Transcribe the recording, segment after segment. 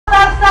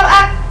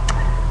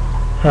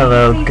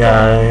Hello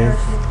guys,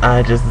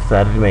 I just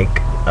decided to make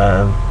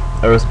a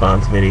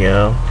response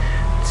video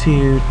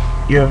to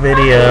your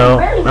video.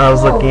 I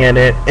was looking at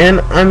it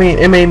and I mean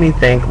it made me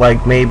think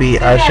like maybe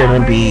I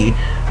shouldn't be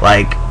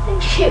like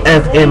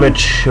as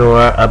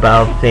immature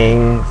about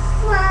things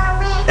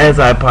as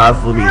I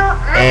possibly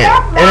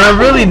am. And I'm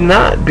really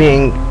not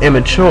being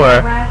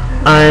immature,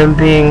 I'm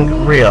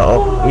being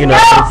real, you know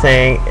what I'm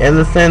saying, in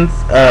the sense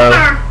of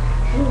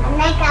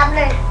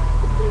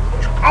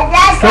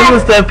some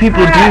of the stuff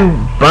people do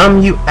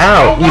bum you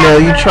out. You know,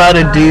 you try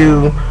to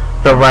do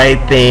the right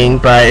thing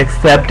by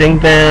accepting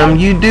them.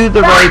 You do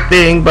the right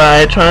thing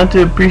by trying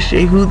to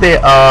appreciate who they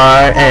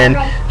are and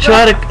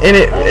try to, and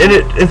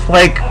it's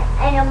like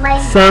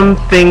some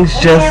things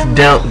just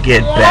don't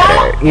get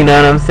better. You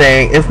know what I'm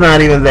saying? It's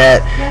not even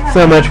that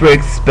so much we're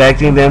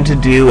expecting them to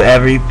do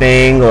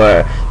everything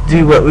or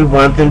do what we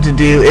want them to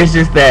do. It's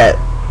just that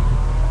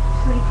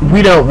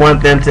we don't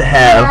want them to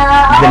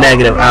have the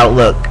negative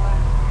outlook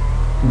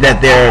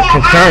that they're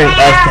concurring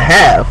us to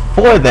have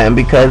for them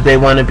because they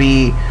want to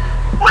be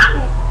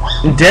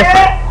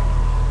different.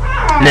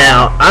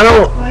 Now, I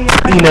don't,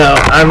 you know,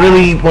 I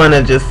really want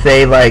to just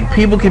say, like,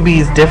 people can be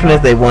as different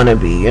as they want to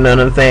be, you know what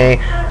I'm saying?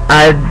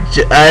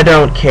 I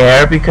don't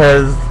care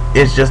because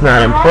it's just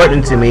not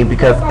important to me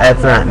because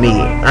that's not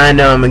me. I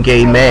know I'm a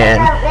gay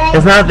man.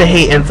 It's not the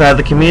hate inside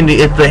the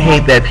community, it's the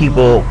hate that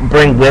people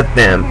bring with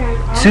them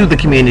to the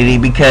community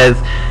because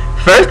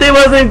first they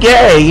wasn't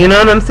gay, you know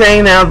what I'm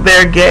saying? Now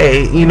they're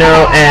gay, you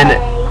know, and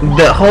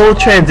the whole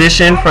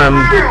transition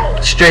from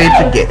straight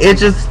to gay,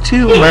 it's just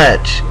too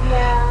much.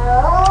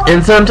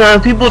 And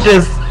sometimes people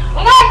just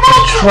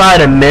try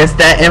to miss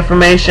that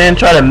information,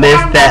 try to miss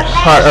that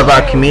part of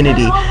our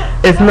community.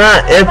 It's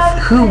not, it's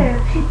who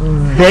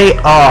they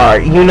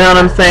are, you know what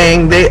I'm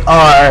saying? They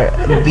are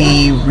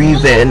the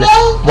reason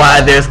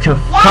why there's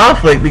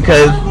conflict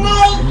because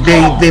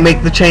they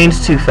make the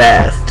change too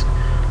fast.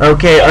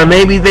 Okay, or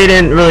maybe they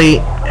didn't really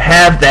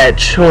have that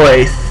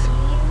choice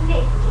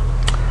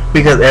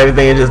because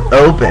everything is just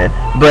open.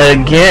 But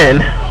again,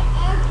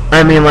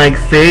 I mean, like,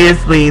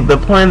 seriously, the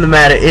point of the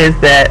matter is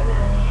that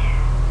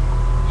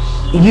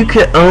you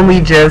could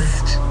only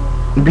just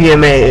be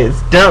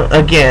amazed.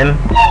 Again,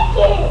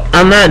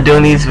 I'm not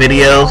doing these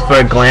videos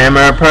for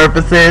glamour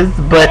purposes,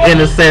 but in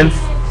a sense,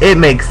 it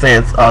makes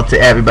sense all to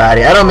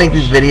everybody. I don't make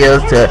these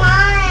videos to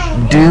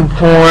do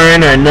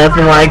porn or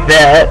nothing like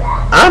that.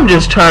 I'm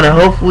just trying to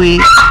hopefully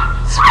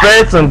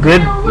spread some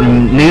good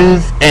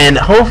news and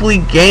hopefully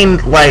gain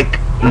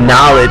like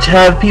knowledge,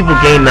 have people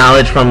gain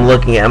knowledge from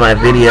looking at my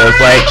videos.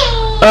 Like,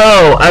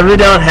 oh, I really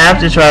don't have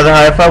to try that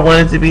hard. If I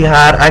wanted to be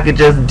hot, I could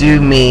just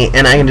do me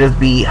and I can just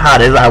be hot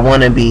as I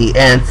want to be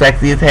and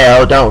sexy as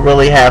hell. Don't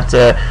really have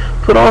to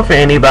put on for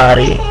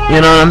anybody.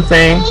 You know what I'm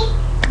saying?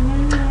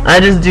 I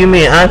just do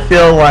me. I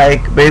feel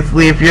like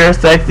basically if you're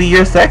sexy,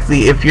 you're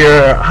sexy. If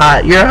you're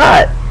hot, you're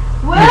hot.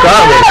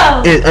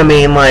 Regardless, I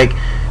mean, like,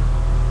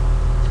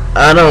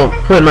 I don't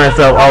put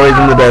myself always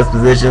in the best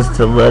positions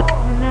to look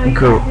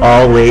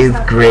always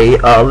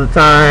great all the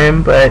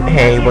time, but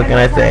hey, what can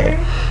I say?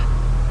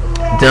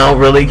 Don't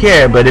really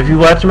care. But if you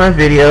watch my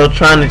video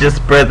trying to just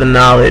spread the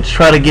knowledge,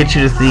 try to get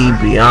you to see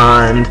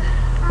beyond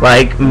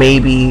like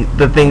maybe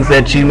the things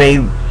that you may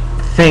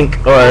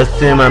think or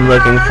assume I'm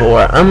looking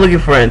for. I'm looking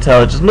for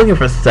intelligence. I'm looking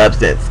for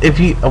substance. If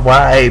you,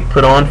 why I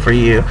put on for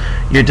you,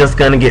 you're just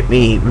gonna get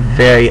me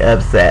very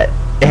upset,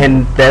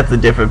 and that's a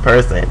different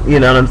person. You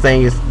know what I'm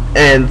saying?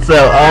 And so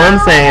all I'm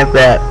saying is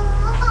that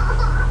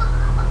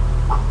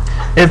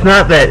it's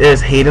not that there's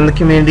hate in the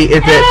community.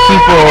 It's that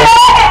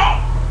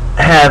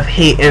people have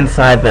hate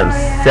inside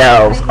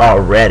themselves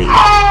already,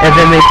 and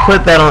then they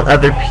put that on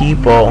other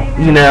people,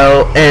 you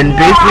know. And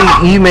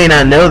basically, you may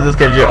not know this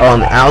because you're on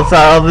the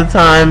outside all the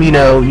time. You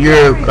know,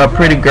 you're a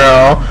pretty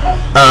girl.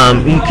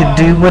 You can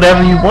do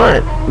whatever you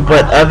want,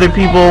 but other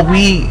people,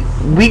 we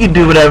can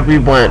do whatever we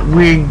want.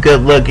 We're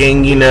good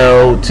looking, you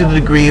know, to the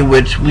degree in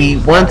which we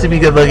want to be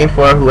good looking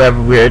for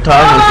whoever we're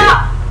talking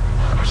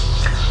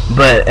to.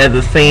 But at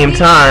the same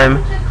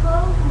time,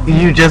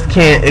 you just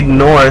can't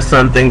ignore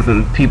some things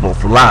in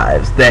people's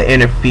lives that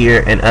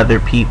interfere in other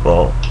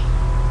people's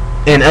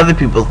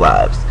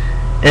lives.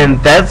 And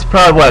that's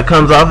probably what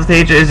comes off as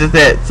hatred, is just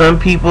that some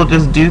people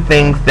just do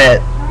things that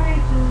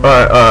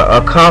or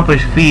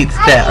accomplish feats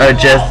that are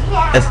just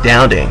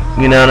astounding.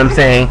 You know what I'm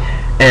saying?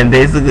 And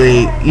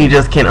basically, you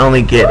just can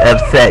only get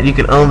upset. You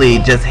can only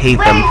just hate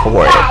them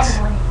for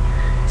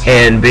it.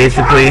 And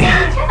basically,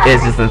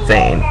 it's just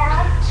insane.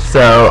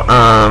 So,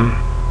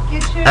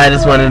 I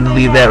just wanted to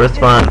leave that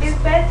response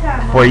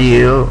for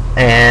you.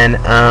 And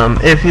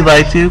if you'd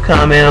like to,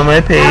 comment on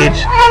my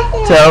page.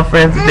 Tell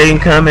friends that they can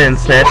come and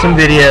snatch some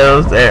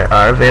videos that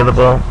are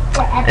available.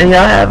 And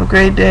y'all have a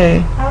great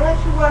day.